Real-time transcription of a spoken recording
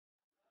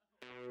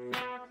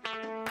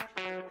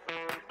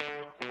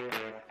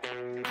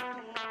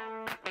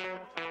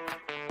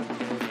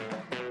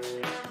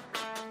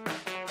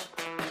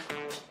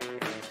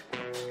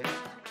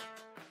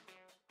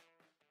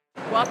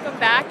welcome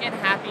back and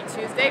happy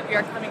Tuesday. We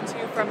are coming to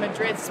you from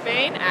Madrid,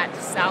 Spain at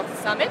South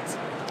Summit,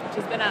 which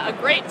has been a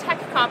great tech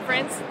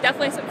conference,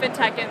 definitely some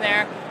fintech in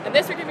there. And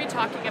this we're going to be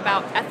talking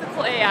about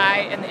ethical AI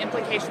and the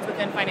implications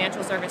within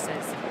financial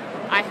services.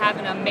 I have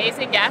an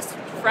amazing guest,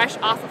 fresh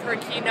off of her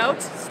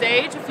keynote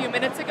stage a few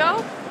minutes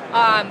ago,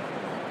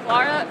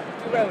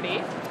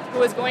 Clara-Durodie,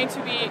 who is going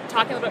to be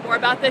talking a little bit more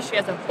about this. She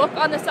has a book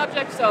on the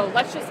subject, so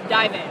let's just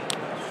dive in.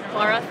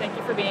 Clara, thank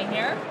you for being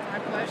here. My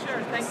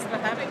pleasure. Thank you for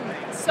having me.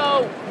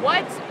 So,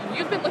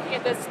 you've been looking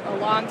at this a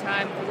long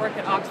time, the work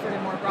at Oxford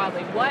and more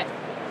broadly.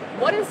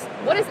 What is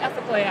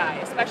ethical AI,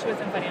 especially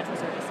within financial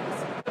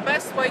services? The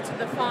best way to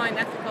define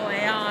ethical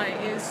AI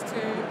is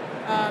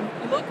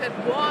to look at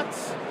what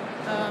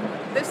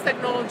this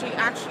technology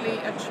actually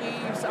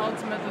achieves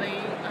ultimately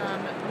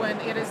when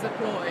it is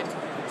deployed.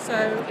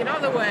 So, in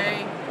other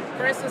way,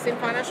 for instance, in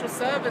financial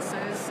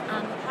services,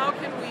 how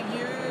can we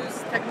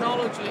use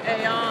technology,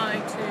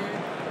 AI,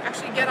 to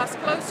actually get us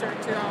closer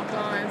to our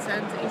clients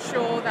and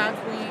ensure that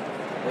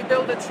we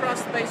build a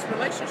trust-based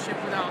relationship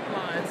with our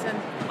clients? And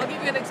I'll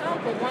give you an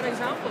example. One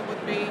example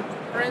would be,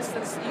 for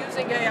instance,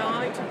 using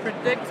AI to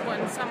predict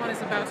when someone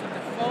is about to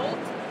default,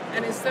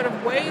 and instead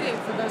of waiting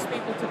for those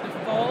people to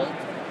default,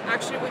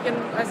 actually we can,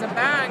 as a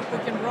bank, we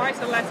can write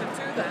a letter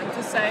to them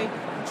to say,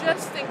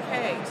 just in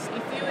case,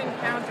 if you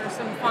encounter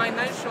some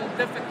financial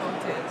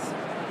difficulties,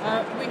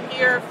 we're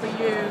here for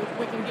you,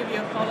 we can give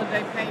you a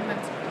holiday payment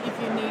if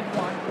you need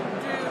one.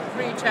 Do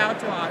reach out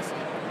to us.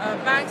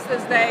 Banks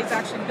these days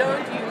actually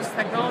don't use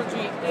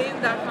technology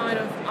in that kind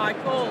of, I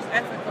call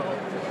ethical,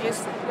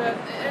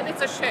 and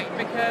it's a shame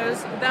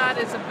because that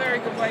is a very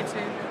good way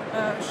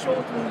to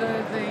shorten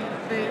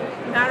the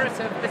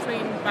narrative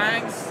between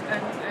banks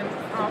and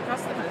our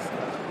customers.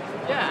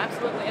 Yeah,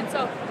 absolutely. And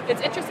so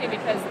it's interesting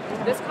because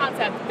this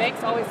concept,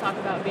 banks always talk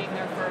about being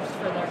there first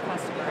for their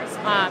customers.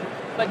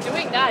 But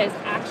doing that is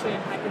actually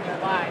impacting their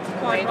lives in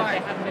a way that they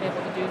haven't been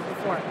able to do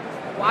before.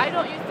 Why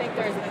don't you think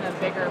there's been a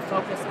bigger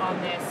focus on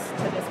this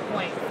to this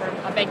point from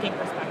a banking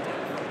perspective?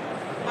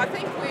 I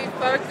think we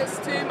focus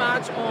too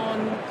much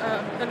on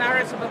the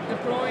narrative of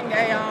deploying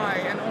AI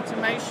and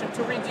automation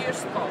to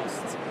reduce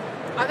costs.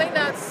 I think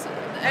that's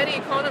any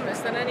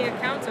economist and any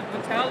accountant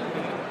would tell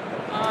you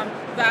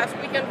that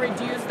we can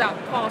reduce that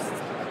cost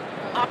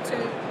up to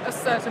a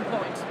certain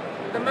point.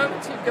 The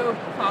moment you go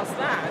past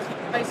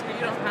that, basically you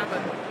don't have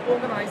an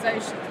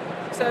organization.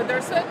 So there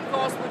are certain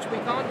costs which we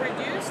can't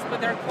reduce,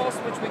 but there are costs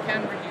which we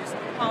can reduce.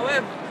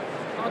 However,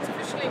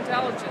 artificial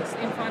intelligence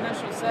in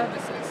financial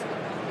services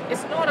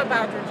is not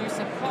about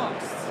reducing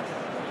costs.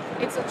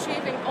 It's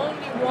achieving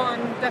only one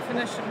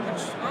definition,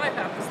 which I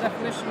have this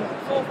definition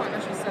for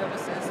financial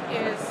services,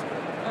 is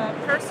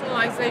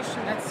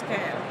personalization at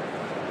scale.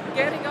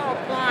 Getting our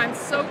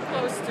clients so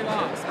close to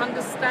us,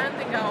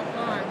 understanding our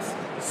clients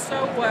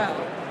so well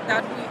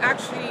that we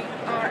actually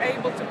are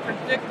able to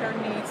predict their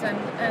needs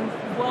and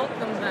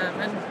welcome them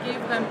and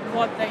give them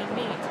what they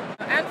need.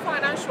 And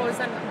financial is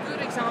a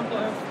good example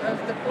of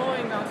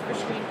deploying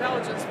artificial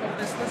intelligence for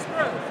business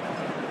growth.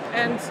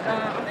 And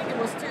I think it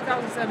was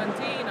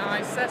 2017,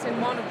 I sat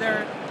in one of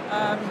their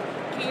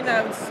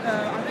keynotes,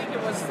 I think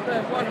it was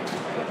one of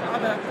the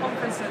other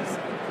conferences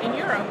in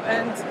Europe,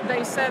 and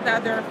they said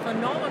that their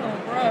phenomenal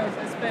growth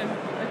has been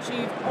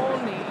achieved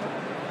only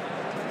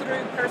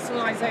through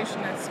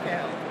personalization at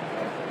scale.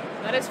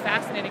 That is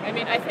fascinating. I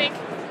mean, I think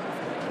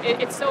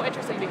it's so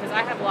interesting because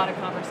I have a lot of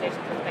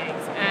conversations with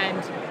banks,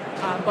 and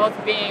both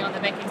being on the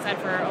banking side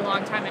for a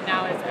long time and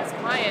now as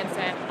clients,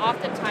 and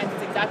oftentimes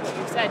it's exactly what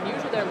you said.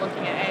 Usually they're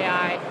looking at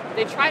AI.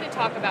 They try to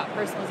talk about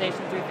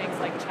personalization through things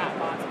like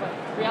chatbots, but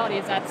the reality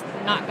is that's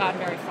not gotten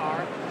very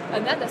far.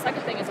 And then the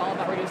second thing is all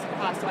about reducing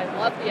costs. So I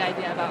love the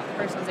idea about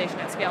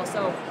personalization at scale.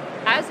 So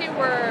as you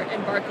were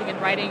embarking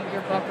and writing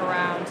your book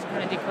around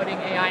kind of decoding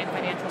AI in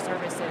financial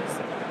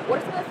services, what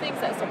are some of the things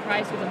that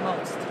surprised you the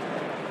most?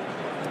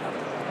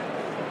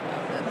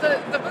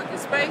 The book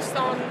is based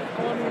on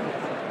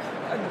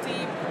a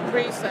deep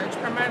research,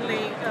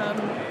 primarily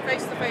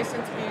face-to-face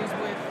interviews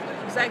with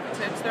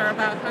executives. There are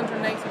about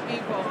 180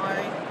 people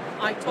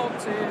I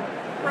talked to,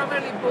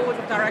 primarily board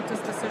of directors,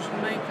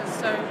 decision makers.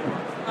 So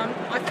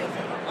I think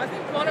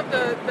one of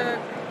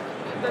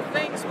the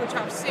things which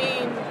I've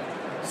seen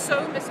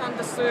so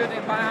misunderstood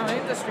by our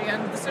industry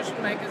and decision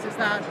makers is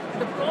that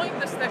deploying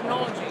this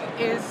technology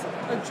is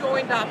a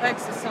joined up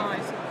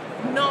exercise,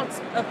 not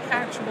a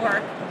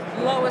patchwork,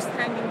 lowest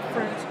hanging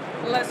fruit.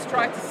 Let's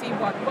try to see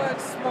what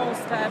works, small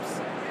steps,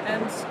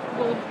 and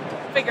we'll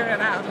figure it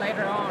out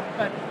later on.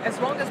 But as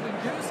long as we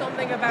do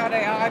something about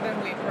AI,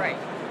 then we're great.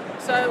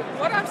 So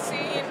what I've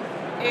seen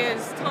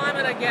is time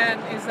and again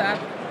is that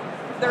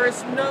there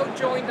is no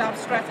joined up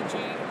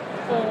strategy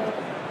for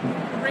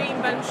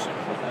reinvention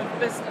of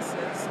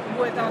businesses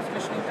with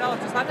artificial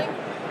intelligence. I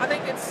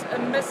think it's a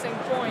missing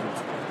point,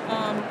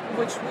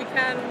 which we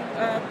can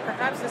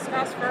perhaps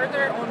discuss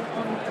further on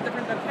a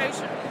different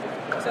occasion.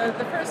 So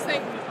the first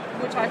thing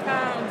which I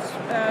found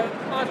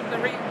part of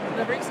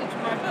the research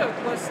in my book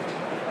was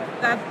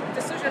that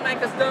decision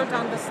makers don't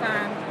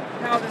understand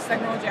how this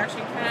technology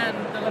actually can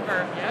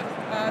deliver. Yep.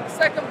 The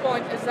second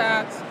point is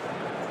that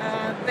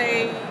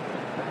they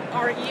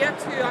are yet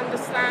to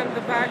understand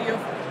the value of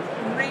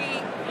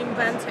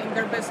reinventing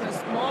their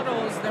business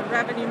models, their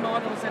revenue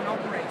models, and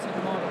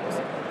operating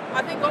models.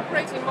 I think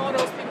operating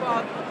models, people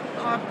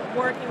are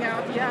working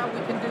out, yeah,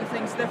 we can do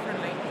things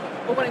differently.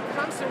 But when it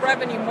comes to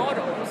revenue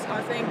models,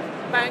 I think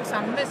banks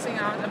are missing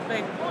out a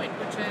big point,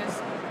 which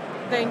is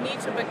they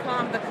need to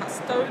become the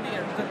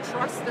custodian, the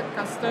trusted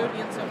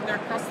custodians of their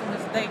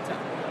customers' data.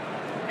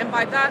 And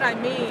by that I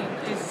mean,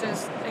 it's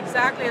just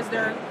exactly as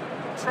they're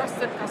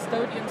trusted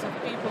custodians of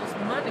people's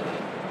money,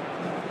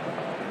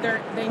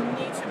 they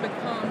need to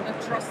become the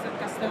trusted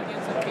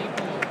custodians of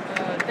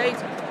people's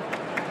data.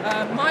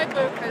 My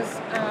book has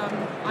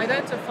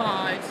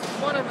identified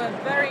one of a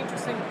very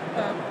interesting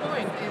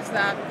point is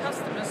that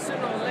customers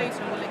sooner or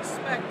later will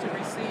expect to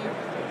receive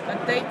a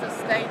data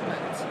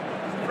statement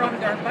from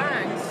their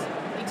banks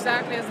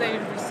exactly as they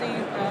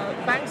receive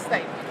bank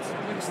statements,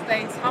 which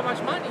states how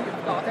much money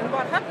you've got and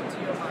what happened to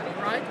your money,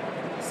 right?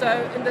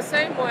 So in the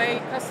same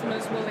way,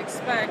 customers will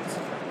expect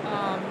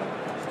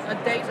a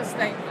data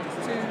statement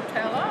to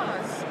tell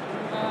us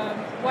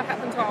what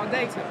happened to our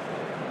data.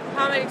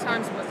 How many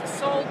times was it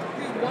sold?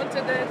 Who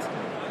wanted it?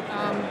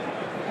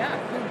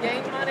 Who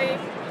gained money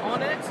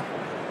on it?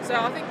 So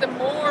I think the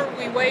more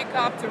we wake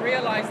up to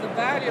realize the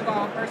value of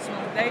our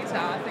personal data,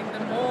 I think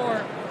the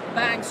more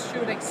banks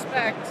should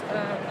expect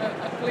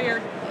a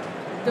clear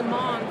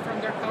demand from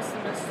their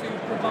customers to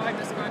provide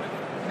this kind of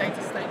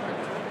data statement.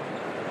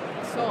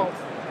 Sold.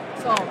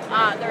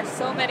 There's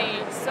so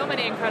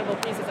many incredible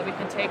pieces that we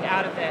can take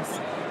out of this.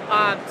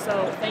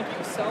 So thank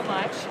you so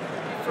much.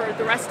 For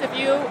the rest of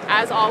you,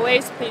 as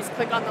always, please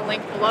click on the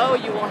link below.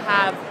 You will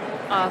have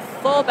a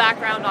full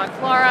background on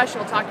Clara.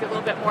 She'll talk to you a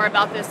little bit more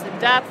about this in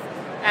depth.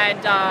 And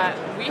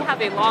we have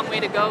a long way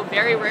to go.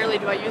 Very rarely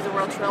do I use the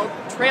word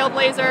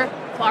trailblazer.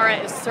 Clara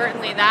is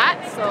certainly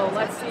that. So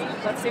let's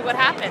see what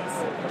happens.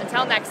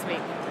 Until next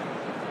week.